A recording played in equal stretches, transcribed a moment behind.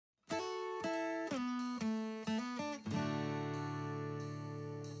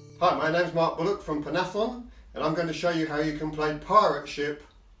Hi, my name's Mark Bullock from Panathlon, and I'm going to show you how you can play pirate ship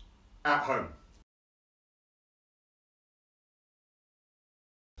at home.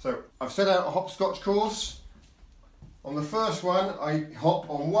 So I've set out a hopscotch course. On the first one I hop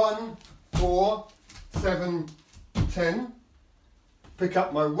on 1, 4, 7, 10, pick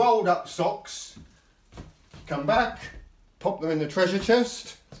up my rolled up socks, come back, pop them in the treasure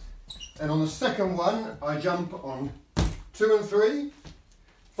chest, and on the second one I jump on 2 and 3,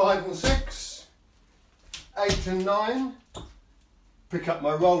 5 and 6, 8 and 9, pick up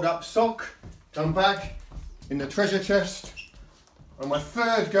my rolled up sock, come back in the treasure chest. On my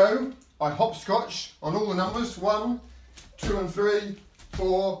third go, I hopscotch on all the numbers, 1, 2 and 3,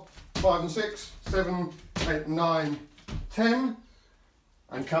 4, 5 and 6, 7, 8, 9, 10,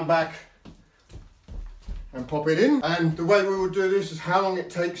 and come back and pop it in. And the way we will do this is how long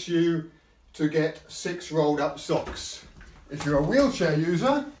it takes you to get 6 rolled up socks. If you're a wheelchair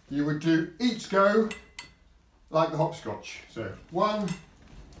user, you would do each go like the hopscotch. So 1,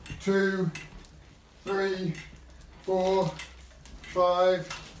 2, 3, 4,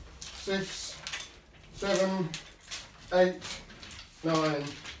 5, 6, 7, 8, 9,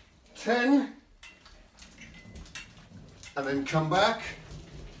 10, and then come back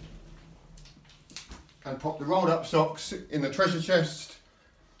and pop the rolled up socks in the treasure chest.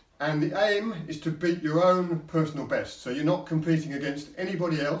 And the aim is to beat your own personal best, so you're not competing against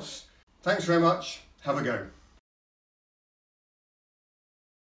anybody else. Thanks very much, have a go.